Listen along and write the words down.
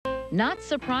Not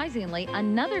surprisingly,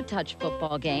 another touch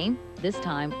football game, this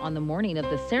time on the morning of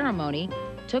the ceremony,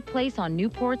 took place on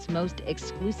Newport's most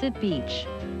exclusive beach.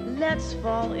 Let's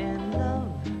fall in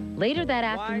love. Later that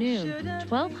afternoon,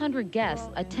 1,200 guests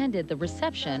attended the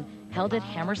reception held at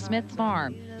Hammersmith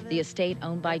Farm, the estate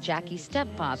owned by Jackie's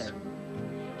stepfather.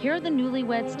 Here the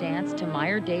newlyweds danced to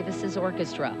Meyer Davis's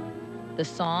orchestra. The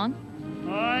song,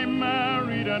 I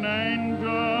married an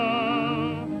angel.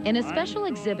 In a special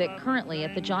exhibit currently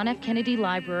at the John F. Kennedy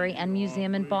Library and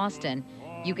Museum in Boston,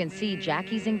 you can see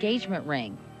Jackie's engagement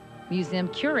ring. Museum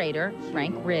curator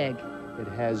Frank Rigg. It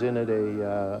has in it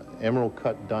a emerald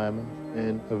cut diamond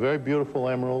and a very beautiful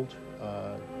emerald,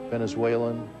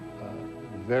 Venezuelan,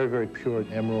 very, very pure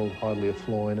emerald, hardly a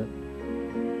flaw in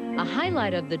it. A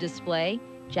highlight of the display,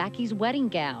 Jackie's wedding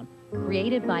gown,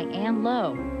 created by Anne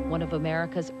Lowe, one of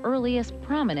America's earliest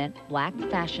prominent black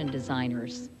fashion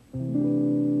designers.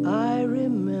 I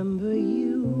remember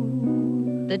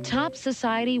you. The top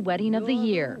society wedding of the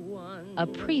year, a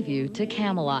preview to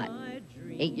Camelot.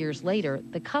 8 years later,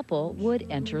 the couple would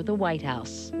enter the White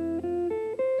House.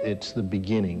 It's the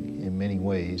beginning, in many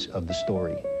ways, of the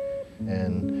story.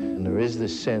 And there is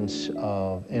this sense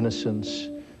of innocence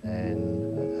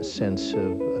and a sense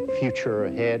of a future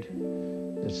ahead.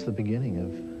 It's the beginning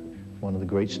of one of the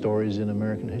great stories in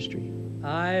American history.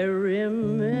 I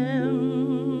remember